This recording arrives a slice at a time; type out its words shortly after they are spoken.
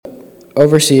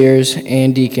overseers,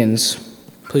 and deacons.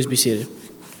 Please be seated.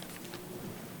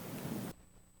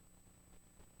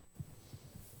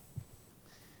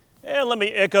 And let me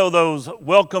echo those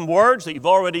welcome words that you've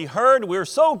already heard. We're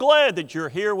so glad that you're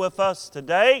here with us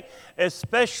today,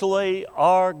 especially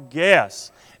our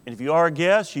guests. And if you are a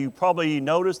guest, you probably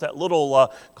noticed that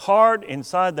little card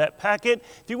inside that packet.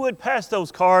 If you would, pass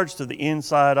those cards to the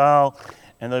inside aisle,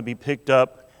 and they'll be picked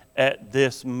up at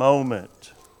this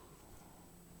moment.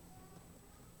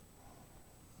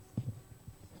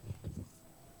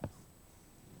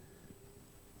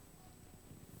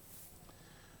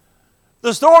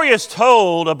 The story is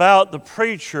told about the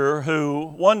preacher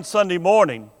who, one Sunday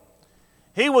morning,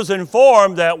 he was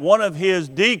informed that one of his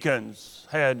deacons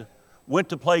had went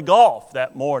to play golf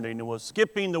that morning and was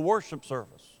skipping the worship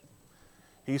service.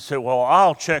 He said, well,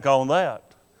 I'll check on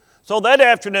that. So that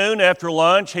afternoon after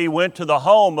lunch, he went to the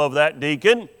home of that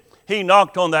deacon. He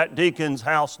knocked on that deacon's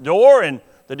house door, and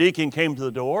the deacon came to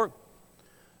the door.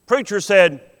 Preacher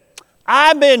said,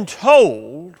 I've been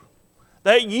told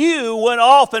that you went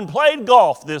off and played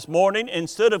golf this morning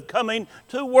instead of coming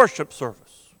to worship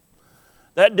service.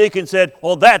 That deacon said,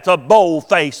 well, that's a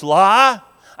bold-faced lie,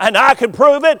 and I can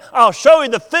prove it. I'll show you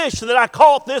the fish that I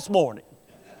caught this morning.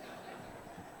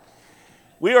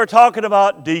 We are talking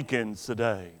about deacons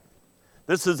today.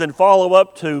 This is in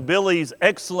follow-up to Billy's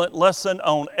excellent lesson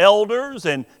on elders,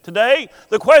 and today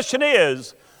the question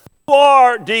is, who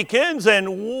are deacons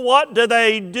and what do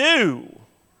they do?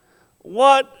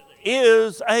 What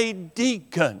is a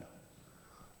deacon?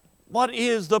 What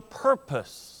is the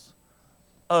purpose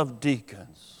of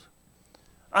deacons?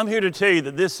 I'm here to tell you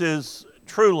that this is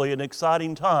truly an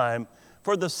exciting time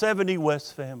for the 70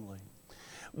 West family.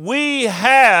 We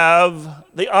have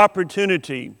the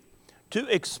opportunity to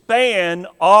expand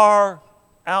our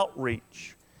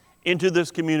outreach into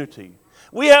this community.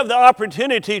 We have the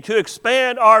opportunity to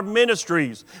expand our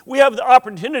ministries. We have the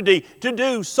opportunity to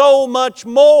do so much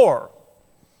more.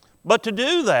 But to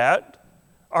do that,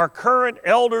 our current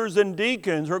elders and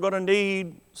deacons are going to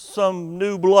need some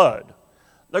new blood.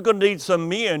 They're going to need some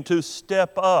men to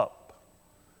step up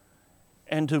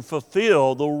and to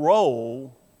fulfill the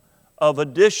role of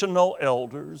additional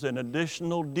elders and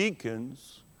additional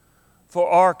deacons for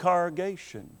our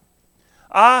congregation.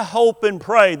 I hope and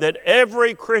pray that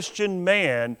every Christian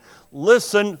man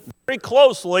listen very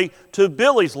closely to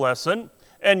Billy's lesson,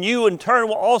 and you in turn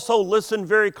will also listen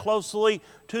very closely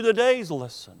to today's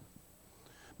lesson,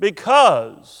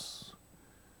 because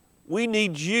we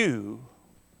need you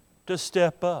to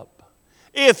step up.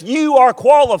 If you are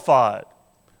qualified,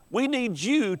 we need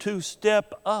you to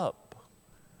step up.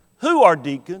 Who are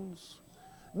deacons?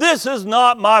 This is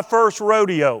not my first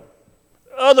rodeo.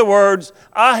 In other words,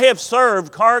 I have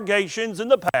served congregations in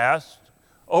the past,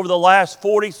 over the last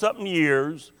 40-something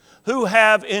years, who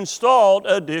have installed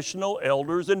additional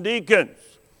elders and deacons.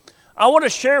 I want to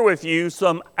share with you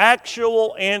some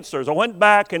actual answers. I went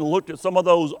back and looked at some of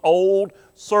those old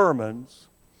sermons.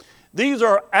 These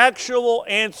are actual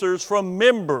answers from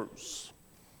members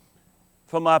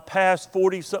from my past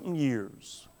 40-something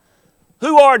years.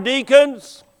 Who are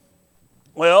deacons?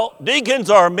 Well, deacons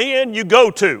are men you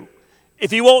go to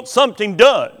if you want something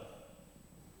done.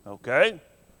 Okay?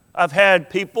 I've had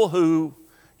people who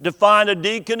define a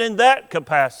deacon in that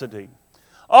capacity.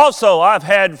 Also, I've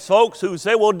had folks who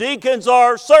say, well, deacons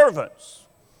are servants.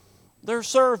 They're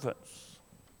servants.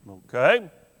 Okay?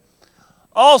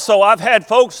 Also, I've had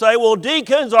folks say, well,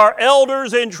 deacons are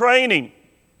elders in training.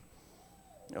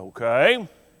 Okay?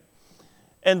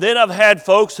 And then I've had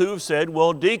folks who've said,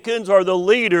 well, deacons are the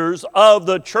leaders of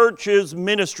the church's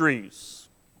ministries.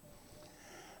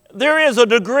 There is a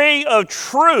degree of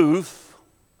truth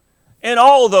in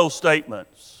all of those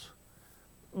statements,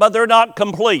 but they're not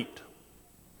complete.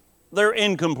 They're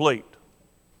incomplete.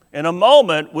 In a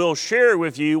moment, we'll share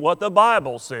with you what the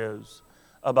Bible says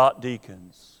about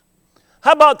deacons.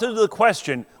 How about the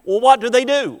question, well, what do they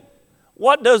do?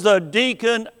 What does a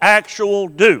deacon actually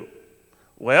do?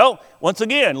 Well, once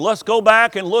again, let's go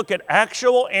back and look at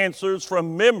actual answers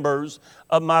from members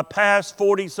of my past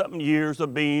 40-something years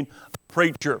of being a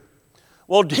preacher.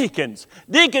 Well, deacons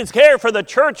care for the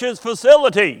church's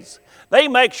facilities. They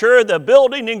make sure the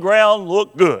building and ground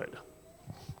look good.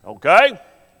 Okay?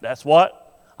 That's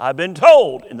what I've been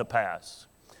told in the past.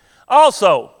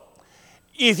 Also,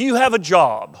 if you have a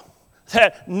job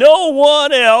that no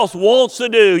one else wants to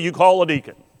do, you call a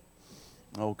deacon.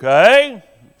 Okay?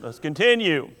 Let's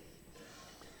continue.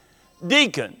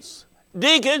 Deacons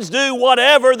do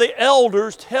whatever the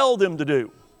elders tell them to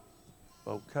do.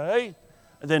 Okay?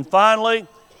 And then finally,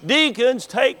 deacons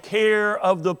take care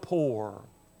of the poor.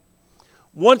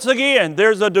 Once again,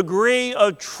 there's a degree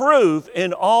of truth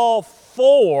in all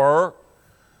four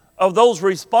of those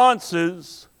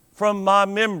responses from my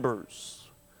members.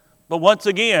 But once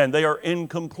again, they are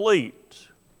incomplete.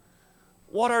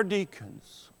 What are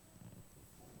deacons?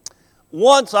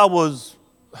 Once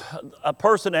a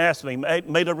person asked me,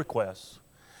 made a request.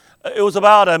 It was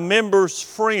about a member's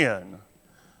friend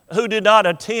who did not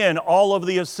attend all of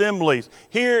the assemblies.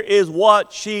 Here is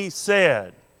what she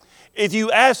said. If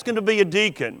you ask him to be a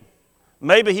deacon,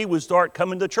 maybe he would start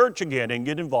coming to church again and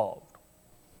get involved.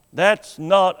 That's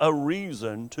not a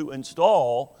reason to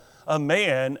install a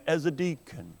man as a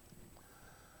deacon.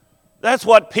 That's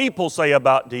what people say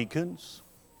about deacons.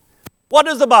 What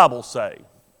does the Bible say?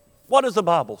 What does the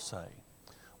Bible say?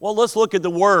 Well, let's look at the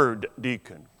word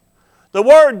deacon. The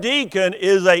word deacon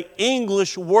is an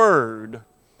English word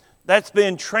that's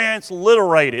been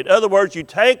transliterated. In other words, you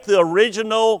take the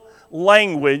original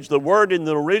language, the word in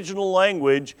the original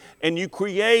language, and you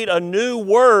create a new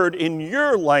word in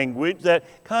your language that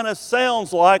kind of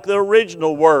sounds like the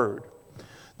original word.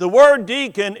 The word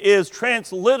deacon is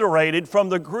transliterated from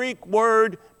the Greek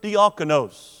word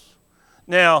diakonos.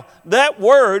 Now, that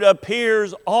word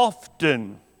appears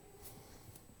often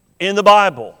in the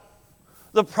Bible.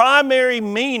 The primary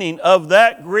meaning of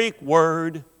that Greek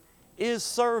word is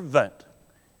servant.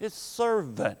 It's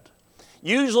servant.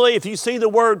 Usually if you see the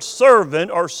word servant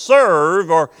or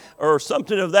serve or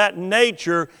something of that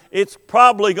nature, it's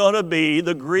probably going to be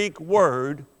the Greek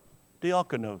word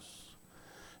diakonos.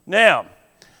 Now,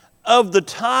 of the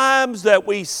times that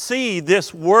we see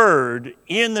this word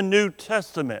in the New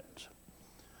Testament,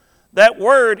 that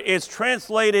word is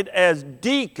translated as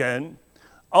deacon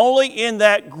only in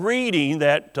that greeting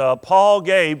that Paul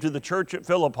gave to the church at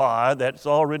Philippi that's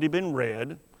already been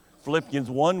read, Philippians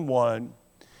 1:1.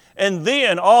 And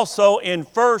then also in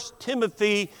 1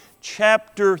 Timothy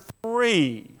chapter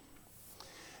 3.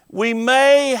 We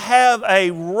may have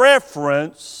a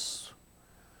reference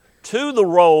to the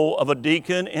role of a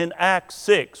deacon in Acts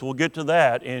 6. We'll get to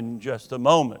that in just a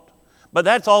moment. But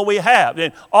that's all we have.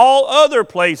 In all other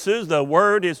places, the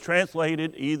word is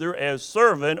translated either as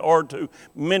servant or to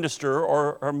minister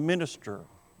or minister.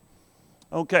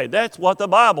 Okay, that's what the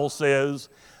Bible says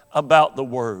about the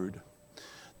word.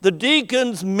 The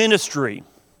deacon's ministry.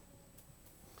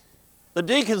 The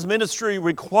deacon's ministry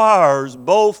requires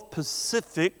both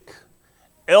specific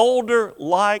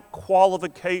elder-like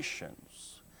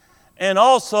qualifications and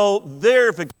also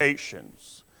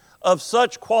verifications of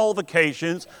such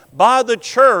qualifications by the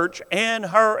church and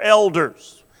her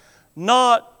elders.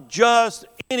 Not just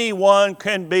anyone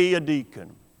can be a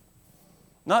deacon.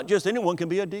 Not just anyone can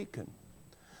be a deacon.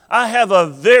 I have a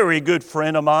very good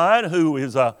friend of mine who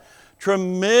is a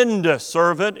tremendous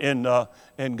servant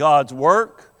in God's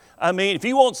work. I mean, if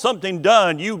you want something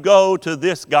done, you go to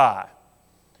this guy.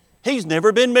 He's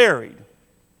never been married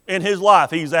in his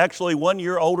life. He's actually 1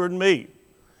 year older than me.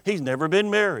 He's never been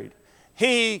married.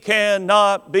 He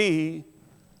cannot be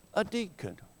a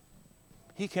deacon.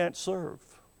 He can't serve.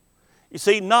 You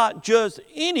see, not just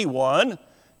anyone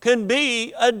can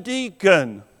be a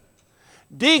deacon.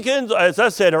 Deacons, as I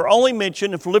said, are only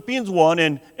mentioned in Philippians 1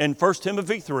 and 1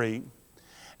 Timothy 3.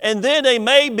 And then they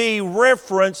may be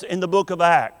referenced in the book of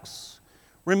Acts.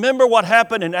 Remember what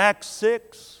happened in Acts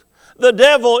 6? The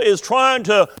devil is trying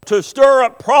to stir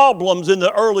up problems in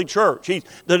the early church.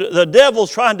 The devil's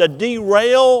trying to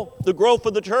derail the growth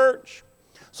of the church.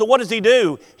 So what does he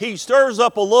do? He stirs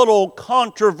up a little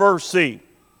controversy.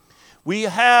 We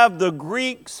have the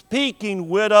Greek-speaking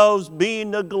widows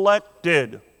being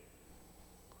neglected.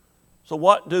 So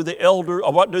what do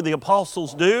the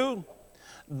apostles do?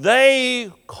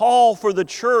 They call for the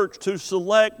church to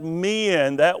select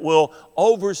men that will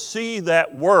oversee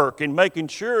that work and making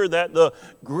sure that the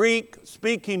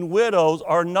Greek-speaking widows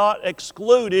are not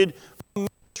excluded from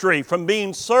ministry, from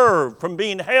being served, from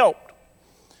being helped.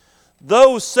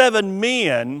 Those 7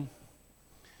 men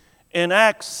in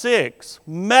Acts 6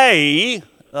 may,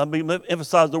 let me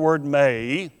emphasize the word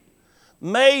may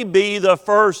be the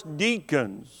first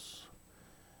deacons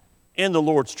in the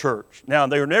Lord's church. Now,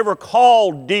 they were never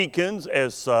called deacons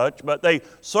as such, but they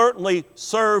certainly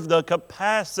serve the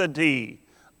capacity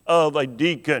of a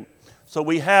deacon. So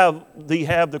they have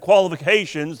the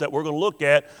qualifications that we're going to look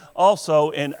at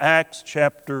also in Acts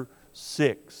chapter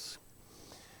 6.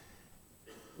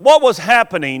 What was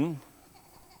happening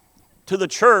to the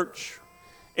church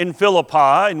in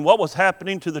Philippi and what was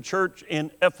happening to the church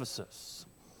in Ephesus?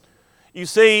 You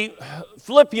see,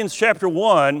 Philippians chapter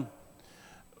 1,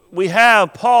 we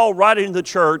have Paul writing to the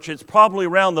church. It's probably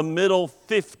around the middle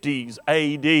 50s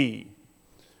A.D.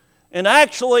 And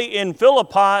actually in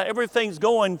Philippi, everything's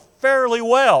going fairly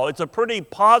well. It's a pretty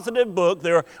positive book.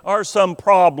 There are some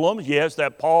problems, yes,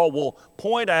 that Paul will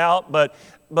point out, but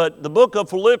the book of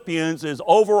Philippians is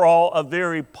overall a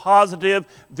very positive,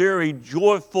 very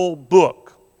joyful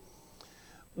book.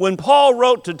 When Paul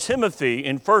wrote to Timothy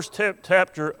in 1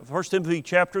 Timothy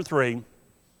chapter 3,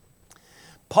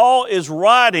 Paul is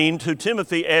writing to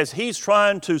Timothy as he's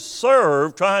trying to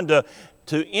serve, trying to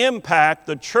impact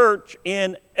the church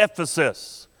in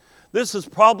Ephesus. This is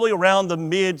probably around the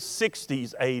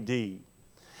mid-60s AD.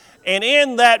 And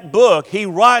in that book, he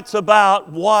writes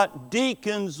about what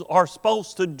deacons are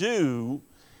supposed to do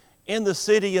in the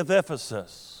city of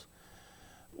Ephesus.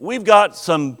 We've got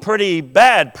some pretty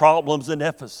bad problems in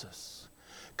Ephesus.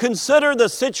 Consider the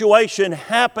situation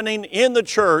happening in the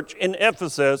church in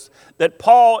Ephesus that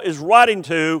Paul is writing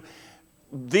to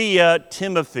via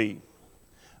Timothy.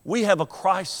 We have a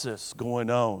crisis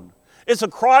going on. It's a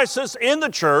crisis in the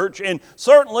church and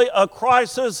certainly a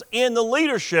crisis in the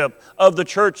leadership of the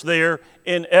church there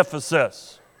in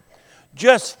Ephesus.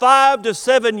 Just 5 to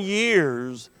 7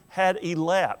 years had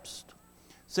elapsed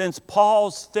since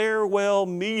Paul's farewell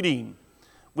meeting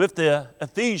with the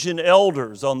Ephesian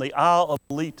elders on the Isle of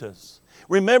Miletus.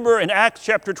 Remember in Acts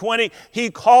chapter 20, he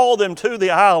called them to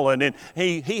the island and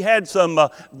he had some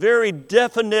very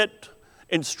definite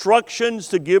instructions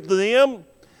to give to them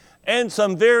and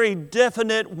some very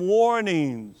definite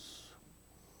warnings.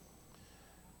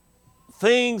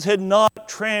 Things had not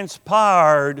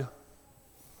transpired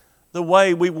the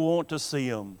way we want to see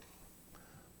them.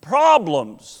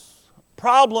 Problems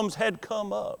had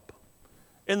come up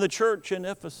in the church in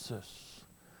Ephesus.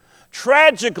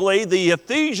 Tragically, the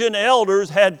Ephesian elders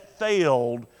had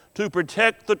failed to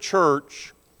protect the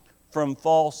church from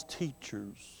false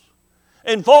teachers.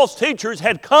 And false teachers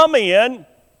had come in,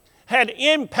 had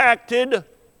impacted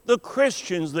the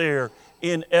Christians there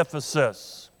in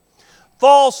Ephesus.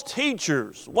 False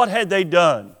teachers, what had they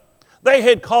done? They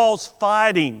had caused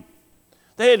fighting.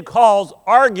 They had caused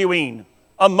arguing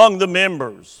among the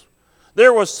members.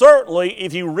 There was certainly,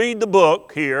 if you read the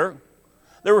book here,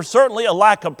 there was certainly a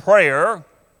lack of prayer.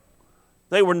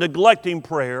 They were neglecting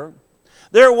prayer.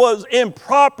 There was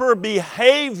improper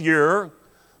behavior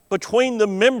between the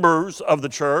members of the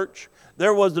church.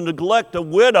 There was the neglect of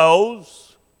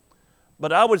widows.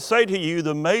 But I would say to you,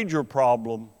 the major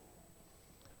problem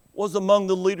was among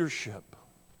the leadership.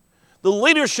 The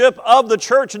leadership of the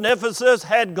church in Ephesus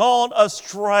had gone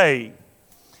astray.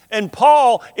 And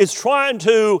Paul is trying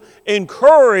to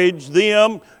encourage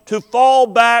them to fall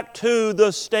back to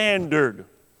the standard.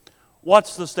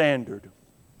 What's the standard?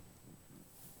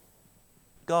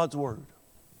 God's Word.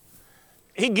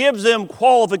 He gives them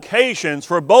qualifications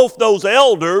for both those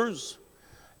elders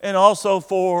and also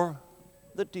for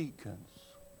the deacons.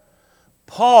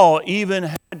 Paul even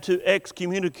had to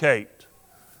excommunicate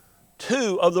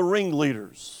 2 of the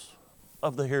ringleaders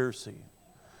of the heresy.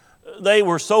 They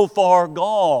were so far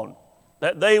gone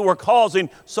that they were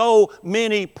causing so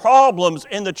many problems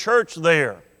in the church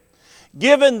there.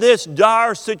 Given this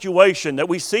dire situation that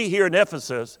we see here in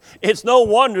Ephesus, it's no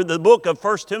wonder the book of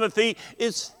 1 Timothy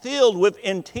is filled with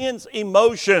intense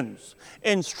emotions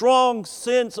and strong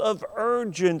sense of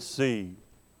urgency.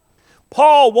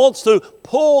 Paul wants to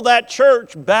pull that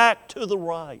church back to the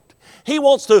right. He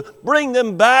wants to bring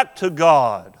them back to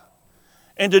God.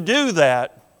 And to do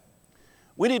that,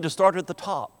 we need to start at the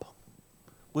top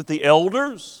with the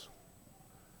elders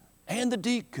and the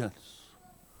deacons.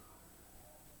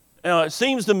 Now, it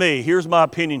seems to me, here's my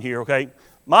opinion here, okay?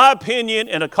 My opinion,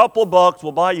 and a couple of bucks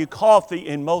will buy you coffee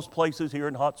in most places here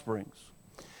in Hot Springs.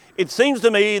 It seems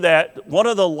to me that one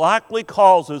of the likely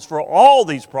causes for all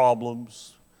these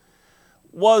problems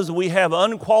was we have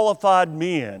unqualified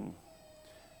men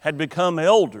had become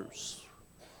elders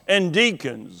and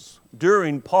deacons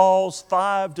during Paul's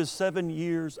 5 to 7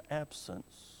 years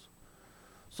absence.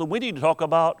 So we need to talk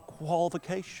about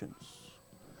qualifications.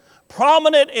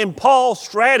 Prominent in Paul's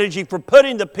strategy for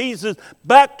putting the pieces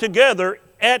back together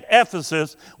at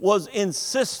Ephesus was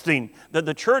insisting that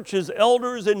the church's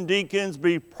elders and deacons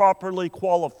be properly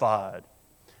qualified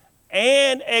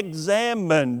and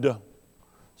examined,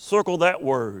 circle that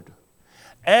word,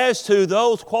 as to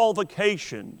those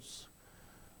qualifications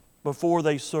before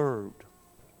they served.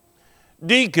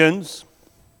 Deacons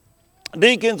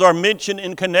are mentioned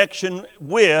in connection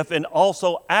with and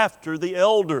also after the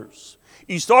elders.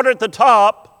 You start at the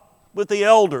top with the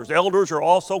elders. Elders are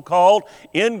also called,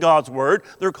 in God's Word,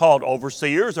 they're called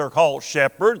overseers, they're called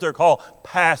shepherds, they're called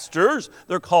pastors,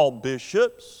 they're called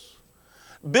bishops.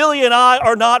 Billy and I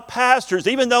are not pastors,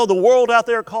 even though the world out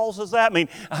there calls us that. I mean,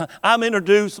 I'm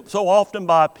introduced so often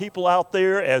by people out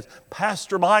there as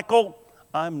Pastor Michael.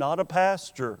 I'm not a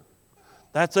pastor.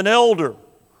 That's an elder.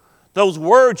 Those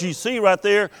words you see right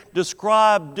there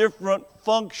describe different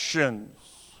functions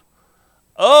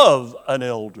of an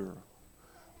elder.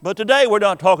 But today we're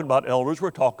not talking about elders,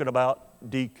 we're talking about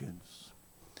deacons.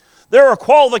 There are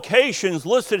qualifications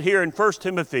listed here in 1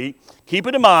 Timothy. Keep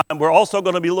it in mind, we're also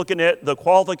going to be looking at the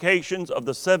qualifications of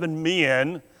the 7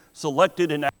 men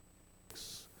selected in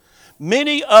Acts.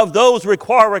 Many of those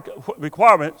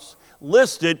requirements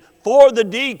listed for the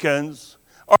deacons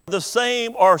are the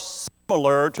same or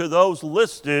similar to those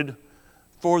listed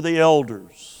for the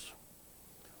elders.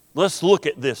 Let's look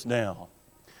at this now.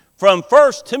 From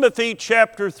 1 Timothy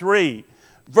chapter 3,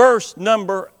 verse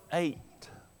number 8.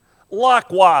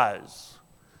 Likewise,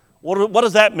 what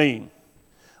does that mean?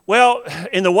 Well,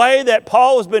 in the way that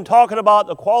Paul has been talking about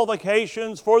the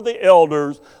qualifications for the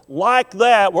elders, like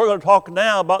that, we're going to talk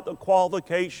now about the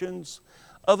qualifications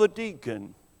of a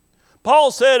deacon.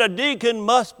 Paul said a deacon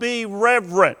must be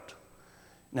reverent.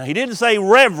 Now, he didn't say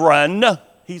reverend,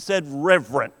 he said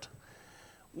reverent.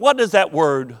 What does that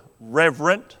word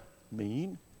reverent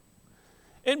mean?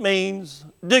 It means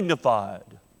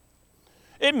dignified.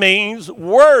 It means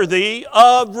worthy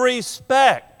of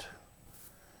respect.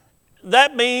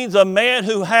 That means a man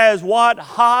who has what?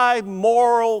 High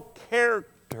moral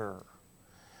character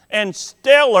and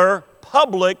stellar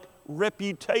public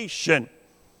reputation.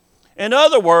 In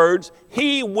other words,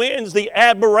 he wins the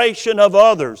admiration of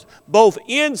others, both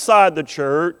inside the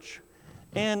church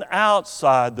and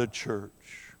outside the church.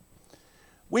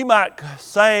 We might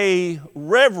say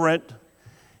reverent,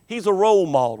 he's a role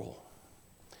model.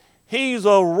 He's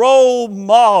a role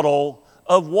model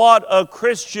of what a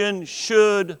Christian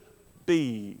should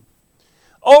be.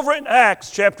 Over in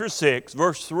Acts chapter 6,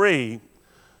 verse 3,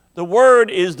 the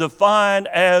word is defined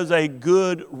as a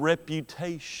good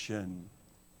reputation.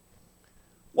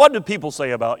 What do people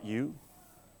say about you?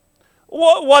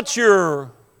 What's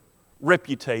your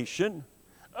reputation?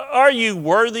 Are you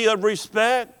worthy of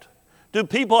respect? Do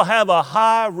people have a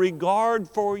high regard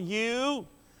for you?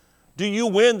 Do you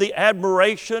win the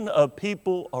admiration of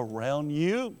people around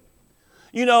you?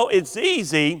 You know, it's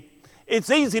easy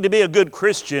to be a good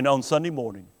Christian on Sunday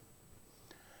morning.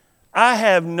 I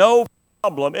have no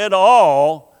problem at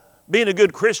all being a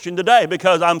good Christian today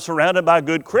because I'm surrounded by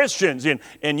good Christians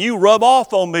and you rub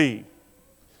off on me.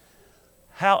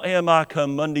 How am I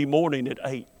come Monday morning at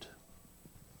 8?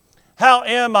 How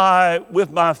am I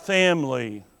with my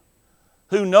family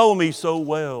who know me so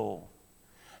well?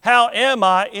 How am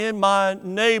I in my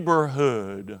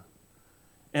neighborhood?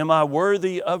 Am I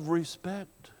worthy of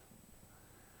respect?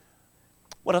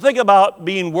 When I think about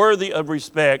being worthy of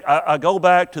respect, I go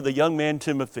back to the young man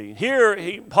Timothy.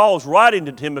 Here, Paul's writing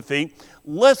to Timothy.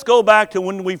 Let's go back to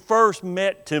when we first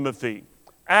met Timothy.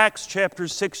 Acts chapter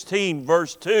 16,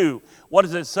 verse 2. What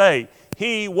does it say?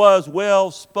 He was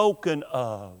well spoken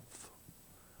of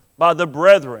by the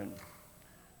brethren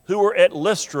who were at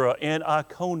Lystra and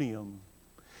Iconium.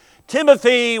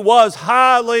 Timothy was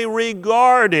highly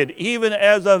regarded even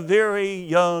as a very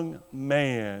young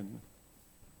man.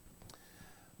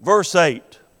 Verse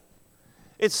 8,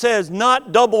 it says,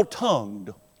 not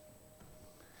double-tongued.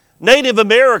 Native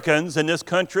Americans in this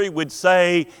country would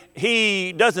say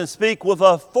he doesn't speak with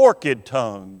a forked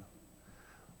tongue.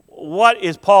 What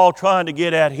is Paul trying to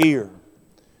get at here?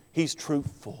 He's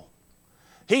truthful.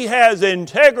 He has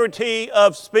integrity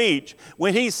of speech.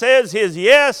 When he says his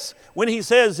yes, when he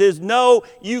says his no,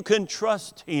 you can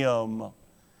trust him.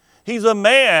 He's a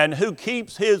man who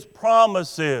keeps his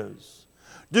promises.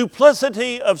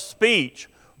 Duplicity of speech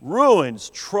ruins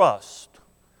trust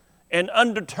and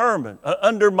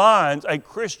undermines a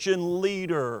Christian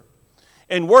leader.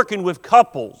 In working with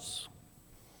couples,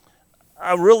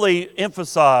 I really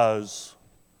emphasize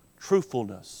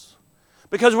truthfulness.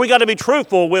 Because we got to be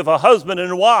truthful with a husband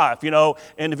and a wife,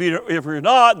 and if you're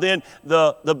not, then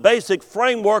the basic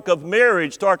framework of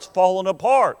marriage starts falling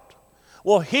apart.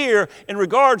 Well, here, in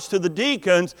regards to the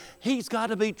deacons, he's got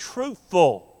to be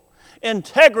truthful.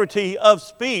 Integrity of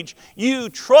speech. You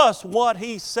trust what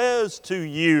he says to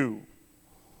you,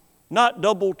 not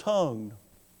double-tongued.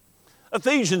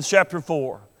 Ephesians chapter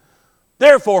 4.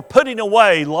 Therefore, putting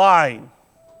away lying,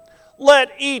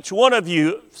 let each one of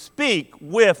you speak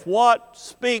with what?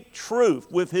 Speak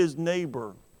truth with his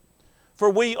neighbor. For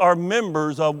we are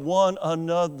members of one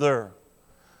another.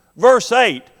 Verse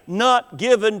 8, not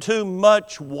given to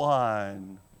much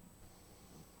wine.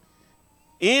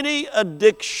 Any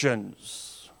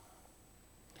addictions,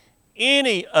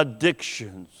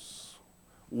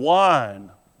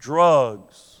 wine,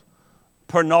 drugs,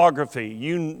 pornography,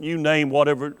 you name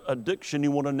whatever addiction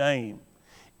you want to name.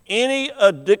 Any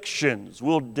addictions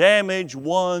will damage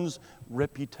one's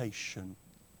reputation.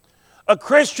 A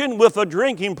Christian with a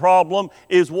drinking problem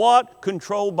is what?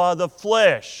 Controlled by the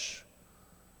flesh,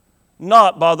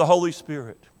 not by the Holy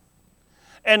Spirit.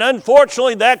 And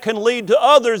unfortunately, that can lead to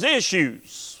others'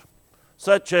 issues,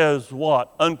 such as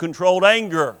what? Uncontrolled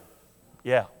anger.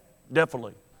 Yeah,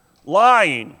 definitely.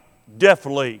 Lying.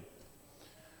 Definitely.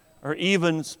 Or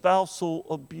even spousal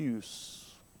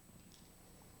abuse.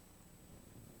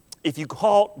 If you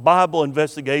caught Bible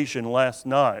investigation last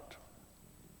night,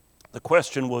 the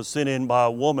question was sent in by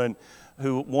a woman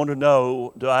who wanted to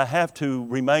know, do I have to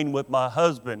remain with my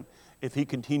husband if he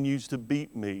continues to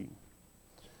beat me?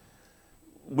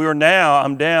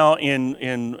 I'm now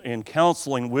in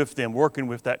counseling with them, working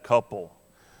with that couple.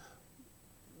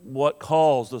 What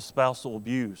caused the spousal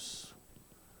abuse?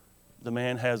 The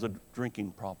man has a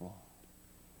drinking problem.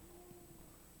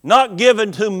 Not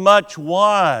given too much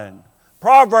wine.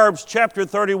 Proverbs chapter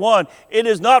 31, it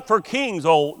is not for kings,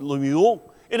 O Lemuel.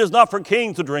 It is not for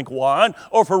kings to drink wine,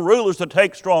 or for rulers to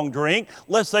take strong drink,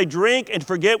 lest they drink and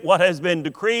forget what has been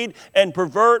decreed and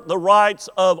pervert the rights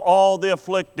of all the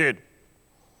afflicted.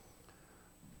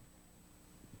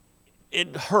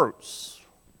 It hurts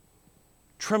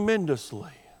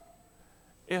tremendously.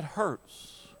 It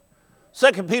hurts.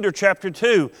 2 Peter chapter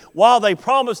 2, while they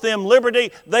promise them liberty,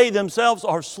 they themselves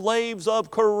are slaves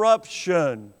of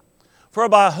corruption. For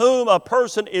by whom a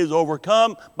person is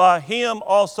overcome, by him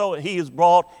also he is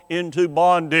brought into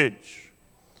bondage.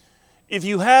 If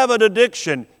you have an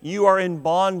addiction, you are in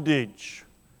bondage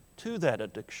to that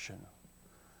addiction.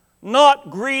 Not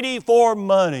greedy for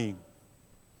money.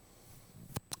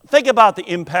 Think about the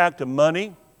impact of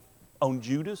money on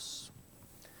Judas.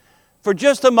 For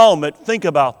just a moment, think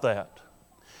about that.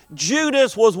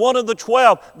 Judas was one of the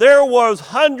 12. There was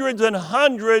hundreds and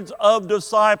hundreds of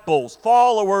disciples,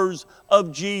 followers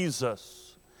of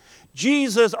Jesus.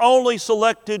 Jesus only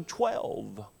selected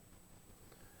 12.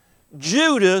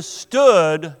 Judas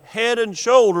stood head and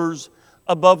shoulders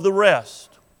above the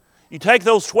rest. You take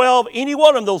those 12, any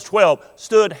one of those 12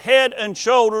 stood head and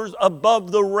shoulders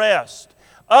above the rest.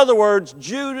 In other words,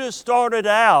 Judas started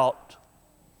out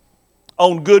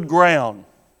on good ground.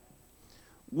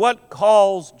 What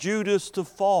caused Judas to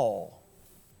fall?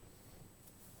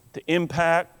 The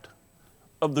impact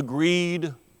of the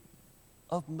greed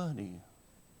of money.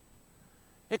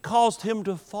 It caused him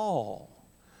to fall.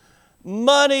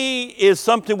 Money is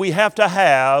something we have to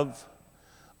have,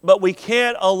 but we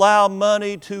can't allow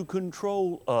money to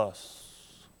control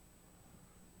us.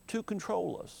 To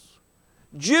control us.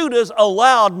 Judas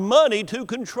allowed money to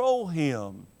control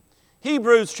him.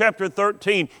 Hebrews chapter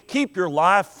 13, keep your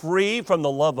life free from the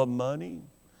love of money.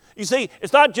 You see,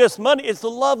 it's not just money, it's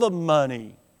the love of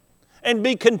money. And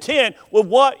be content with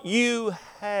what you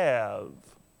have.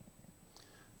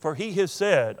 For he has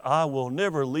said, I will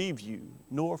never leave you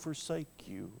nor forsake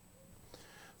you.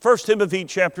 1 Timothy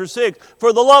chapter 6,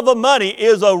 for the love of money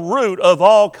is a root of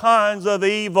all kinds of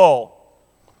evil.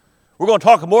 We're going to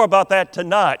talk more about that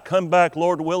tonight. Come back,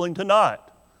 Lord willing, tonight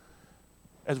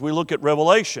as we look at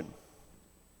Revelation.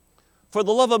 For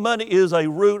the love of money is a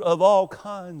root of all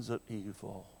kinds of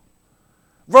evil.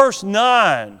 Verse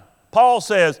 9, Paul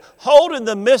says, holding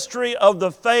the mystery of the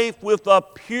faith with a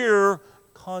pure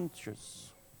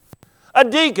conscience. A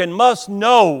deacon must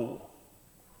know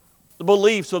the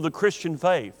beliefs of the Christian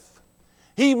faith.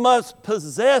 He must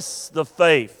possess the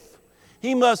faith.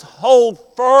 He must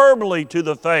hold firmly to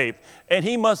the faith. And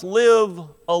he must live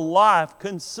a life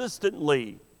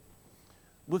consistently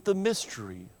with the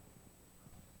mystery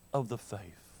of the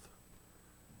faith.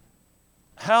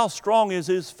 How strong is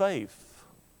his faith?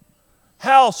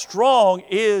 How strong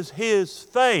is his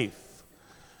faith?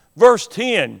 Verse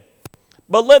 10,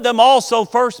 but let them also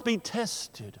first be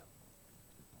tested.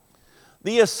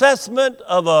 The assessment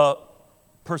of a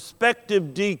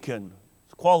prospective deacon's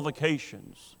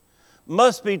qualifications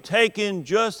must be taken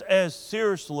just as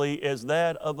seriously as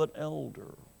that of an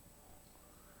elder.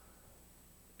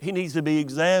 He needs to be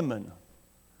examined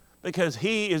because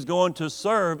he is going to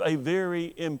serve a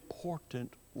very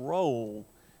important role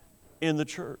in the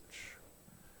church.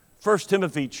 1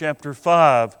 Timothy chapter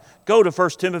 5. Go to 1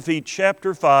 Timothy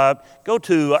chapter 5. Go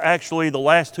to actually the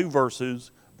last two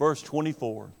verses, verse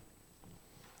 24.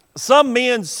 Some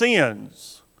men's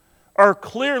sins are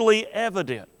clearly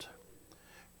evident,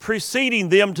 preceding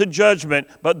them to judgment,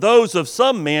 but those of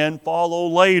some men follow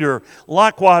later.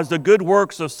 Likewise, the good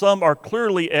works of some are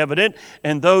clearly evident,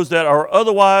 and those that are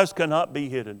otherwise cannot be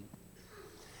hidden.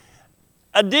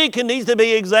 A deacon needs to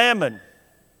be examined.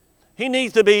 He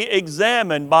needs to be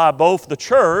examined by both the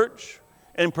church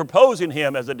in proposing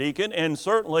him as a deacon, and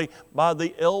certainly by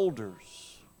the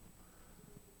elders.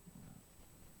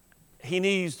 he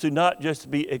needs to not just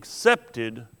be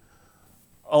accepted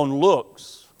on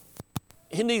looks.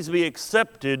 He needs to be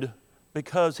accepted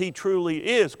because he truly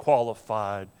is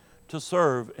qualified to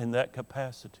serve in that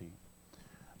capacity.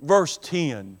 Verse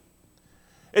 10,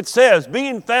 it says,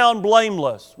 being found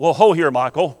blameless. Well, hold here,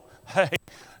 Michael. Hey,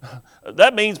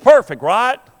 that means perfect,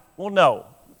 right? Well, no,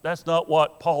 that's not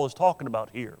what Paul is talking about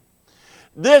here.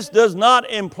 This does not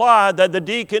imply that the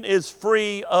deacon is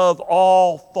free of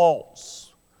all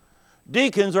faults.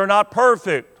 Deacons are not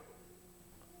perfect.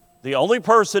 The only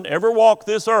person ever walked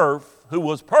this earth who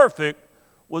was perfect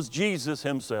was Jesus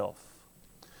himself.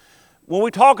 When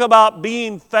we talk about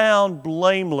being found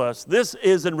blameless, this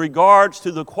is in regards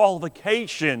to the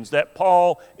qualifications that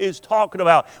Paul is talking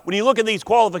about. When you look at these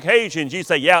qualifications, you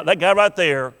say, yeah, that guy right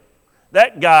there,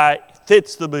 that guy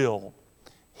fits the bill.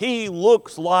 He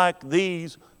looks like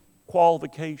these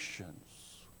qualifications.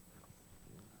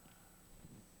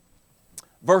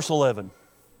 Verse 11.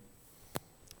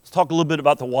 Let's talk a little bit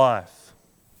about the wife.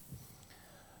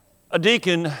 A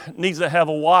deacon needs to have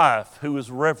a wife who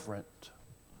is reverent.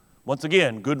 Once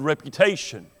again, good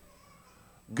reputation,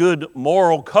 good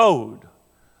moral code.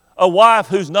 A wife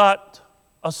who's not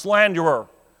a slanderer,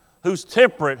 who's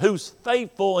temperate, who's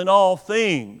faithful in all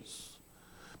things.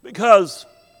 Because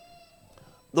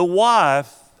the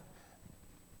wife,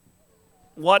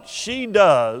 what she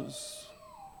does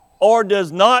or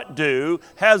does not do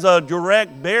has a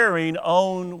direct bearing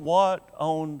on what?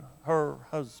 On her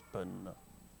husband.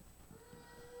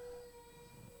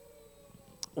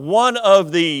 One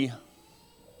of the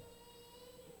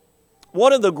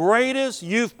greatest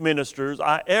youth ministers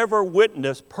I ever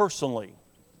witnessed personally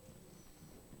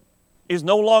is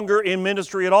no longer in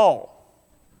ministry at all.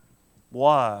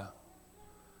 Why?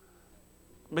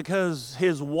 Because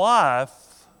his wife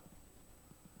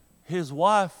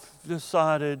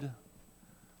decided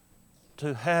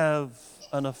to have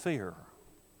an affair.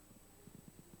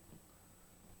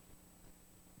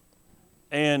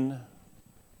 And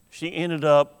she ended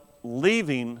up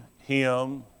leaving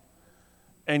him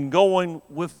and going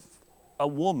with a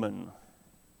woman.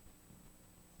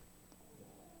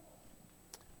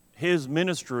 His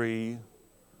ministry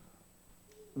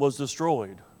was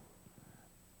destroyed.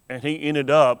 And he ended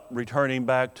up returning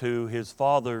back to his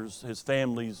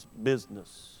family's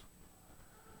business.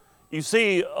 You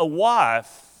see, a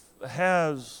wife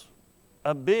has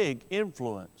a big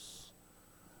influence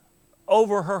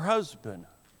over her husband.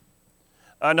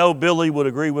 I know Billy would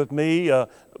agree with me,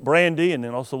 Brandy, and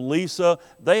then also Lisa.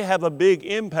 They have a big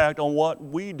impact on what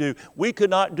we do. We could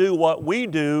not do what we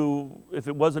do if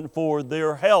it wasn't for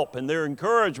their help and their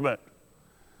encouragement.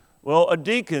 Well, a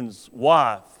deacon's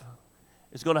wife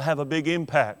is going to have a big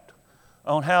impact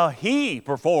on how he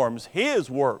performs his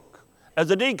work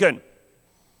as a deacon.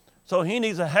 So he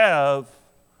needs to have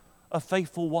a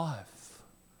faithful wife.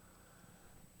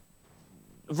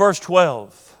 Verse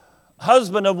 12,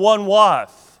 husband of one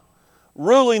wife,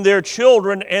 ruling their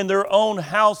children and their own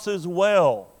houses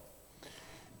well.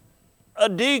 A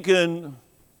deacon,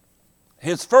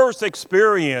 his first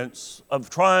experience of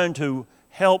trying to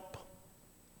help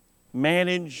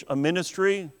manage a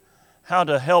ministry, how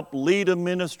to help lead a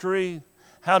ministry,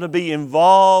 how to be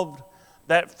involved,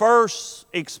 that first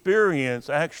experience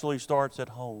actually starts at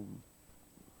home.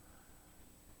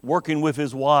 Working with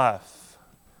his wife,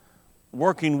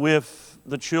 working with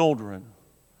the children.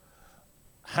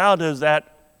 How does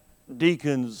that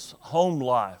deacon's home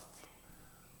life,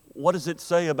 what does it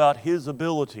say about his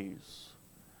abilities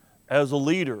as a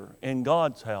leader in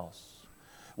God's house?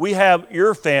 We have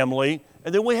your family,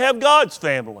 and then we have God's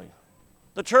family,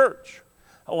 the church.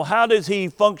 Well, how does he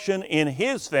function in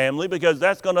his family? Because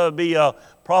that's going to be a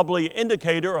probably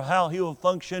indicator of how he will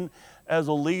function as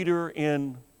a leader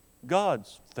in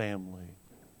God's family.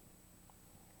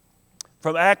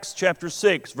 From Acts chapter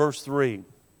 6, verse 3.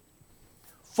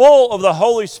 Full of the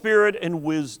Holy Spirit and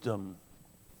wisdom.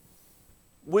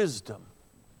 Wisdom.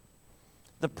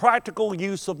 The practical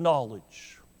use of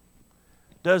knowledge.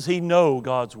 Does he know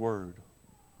God's Word?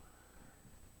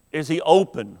 Is he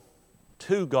open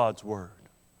to God's Word?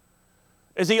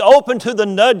 Is he open to the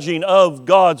nudging of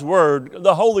God's Word,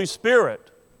 the Holy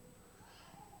Spirit?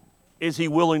 Is he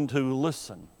willing to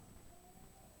listen?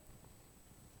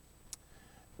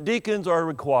 Deacons are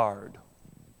required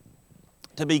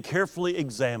to be carefully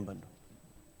examined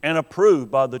and approved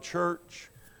by the church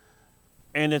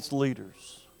and its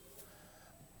leaders.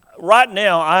 Right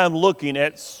now, I am looking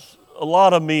at a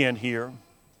lot of men here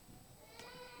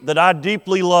that I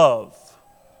deeply love.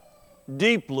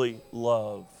 Deeply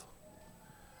love.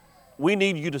 We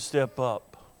need you to step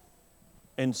up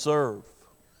and serve.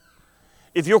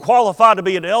 If you're qualified to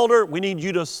be an elder, we need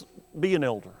you to be an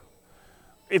elder.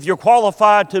 If you're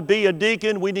qualified to be a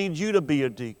deacon, we need you to be a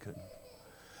deacon.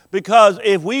 Because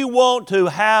if we want to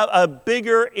have a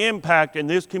bigger impact in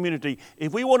this community,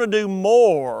 if we want to do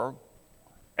more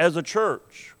as a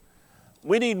church,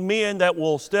 we need men that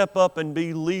will step up and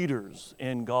be leaders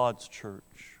in God's church.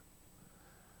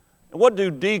 And what do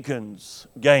deacons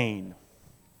gain?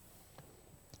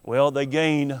 Well, they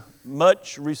gain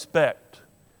much respect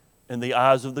in the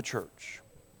eyes of the church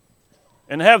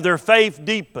and have their faith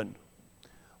deepened.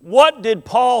 What did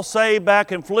Paul say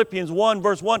back in Philippians 1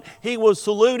 verse 1? He was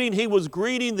saluting, he was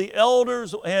greeting the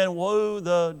elders and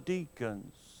the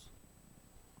deacons.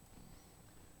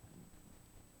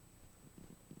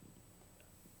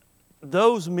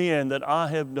 Those men that I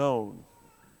have known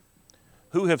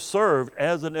who have served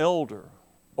as an elder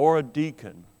or a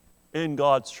deacon in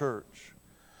God's church,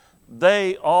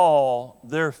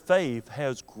 their faith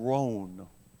has grown.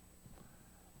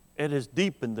 It has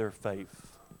deepened their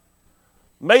faith,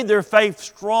 made their faith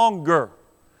stronger.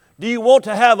 Do you want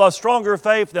to have a stronger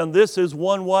faith? Then this is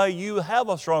one way you have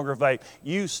a stronger faith.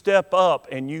 You step up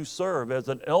and you serve as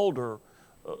an elder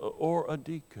or a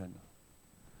deacon.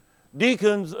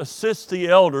 Deacons assist the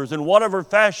elders in whatever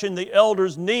fashion the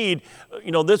elders need.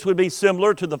 This would be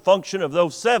similar to the function of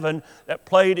those 7 that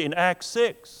played in Acts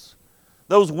 6.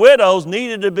 Those widows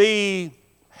needed to be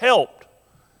helped.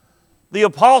 The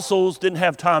apostles didn't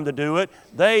have time to do it.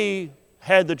 They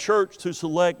had the church to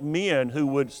select men who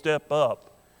would step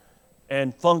up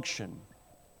and function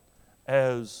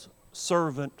as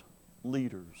servant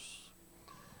leaders.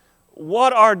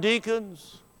 What are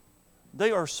deacons?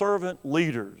 They are servant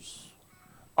leaders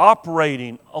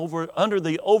operating under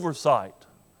the oversight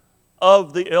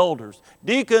of the elders.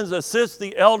 Deacons assist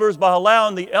the elders by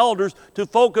allowing the elders to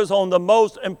focus on the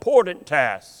most important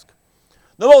task.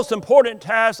 The most important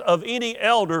task of any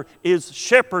elder is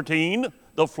shepherding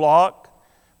the flock,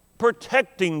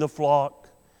 protecting the flock,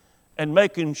 and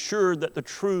making sure that the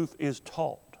truth is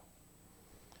taught.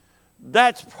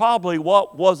 That's probably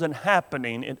what wasn't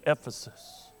happening in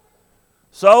Ephesus.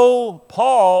 So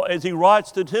Paul, as he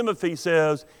writes to Timothy,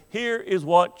 says, here is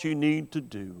what you need to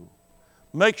do.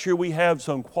 Make sure we have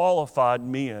some qualified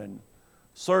men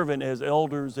serving as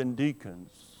elders and deacons.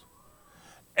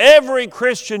 Every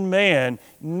Christian man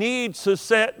needs to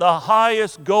set the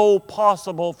highest goal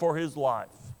possible for his life.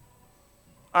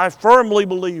 I firmly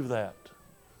believe that.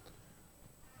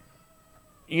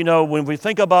 When we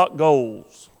think about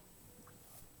goals,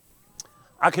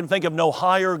 I can think of no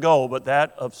higher goal but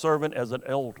that of serving as an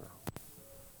elder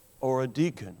or a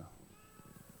deacon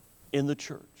in the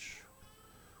church.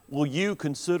 Will you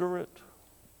consider it?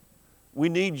 We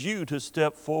need you to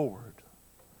step forward.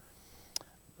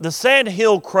 The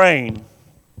sandhill crane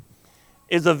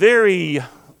is a very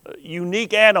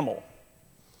unique animal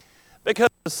because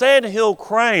the sandhill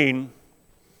crane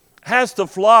has to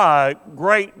fly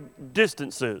great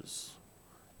distances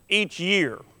each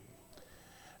year.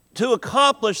 To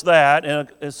accomplish that,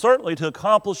 and certainly to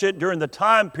accomplish it during the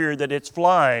time period that it's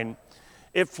flying,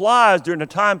 it flies during a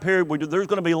time period where there's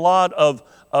going to be a lot of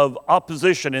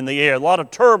opposition in the air, a lot of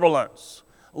turbulence,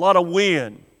 a lot of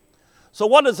wind. So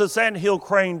what does the sandhill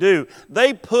crane do?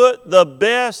 They put the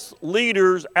best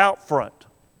leaders out front.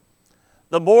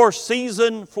 The more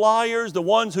seasoned flyers, the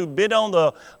ones who've been on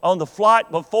the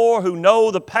flight before, who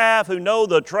know the path, who know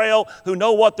the trail, who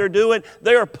know what they're doing,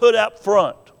 they are put up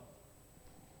front.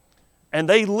 And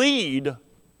they lead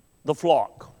the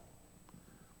flock.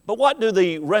 But what do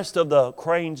the rest of the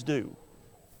cranes do?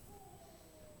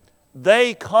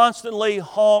 They constantly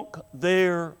honk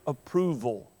their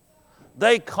approval.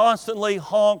 They constantly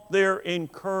honk their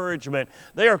encouragement.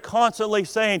 They are constantly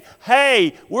saying,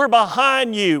 hey, we're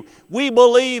behind you. We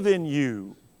believe in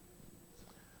you.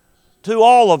 To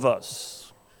all of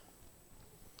us,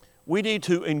 we need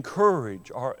to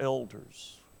encourage our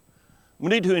elders. We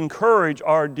need to encourage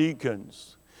our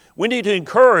deacons. We need to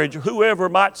encourage whoever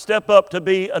might step up to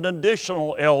be an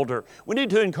additional elder. We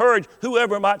need to encourage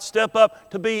whoever might step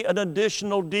up to be an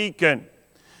additional deacon.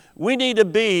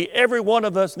 Every one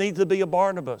of us needs to be a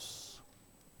Barnabas.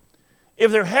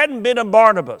 If there hadn't been a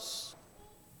Barnabas,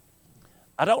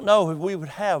 I don't know if we would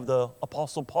have the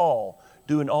Apostle Paul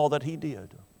doing all that he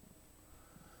did.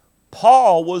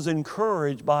 Paul was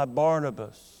encouraged by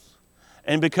Barnabas.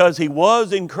 And because he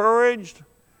was encouraged,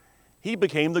 he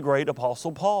became the great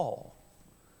Apostle Paul.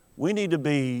 We need to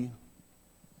be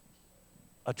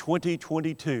a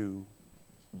 2022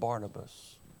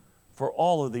 Barnabas for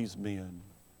all of these men.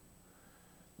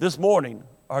 This morning,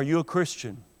 are you a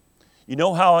Christian? You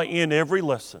know how I end every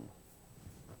lesson.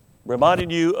 reminding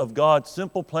you of God's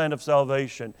simple plan of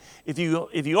salvation. If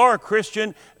you are a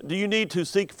Christian, do you need to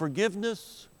seek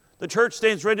forgiveness? The church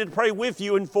stands ready to pray with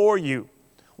you and for you.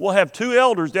 We'll have 2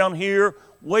 elders down here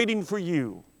waiting for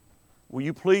you. Will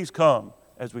you please come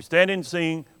as we stand and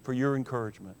sing for your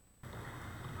encouragement?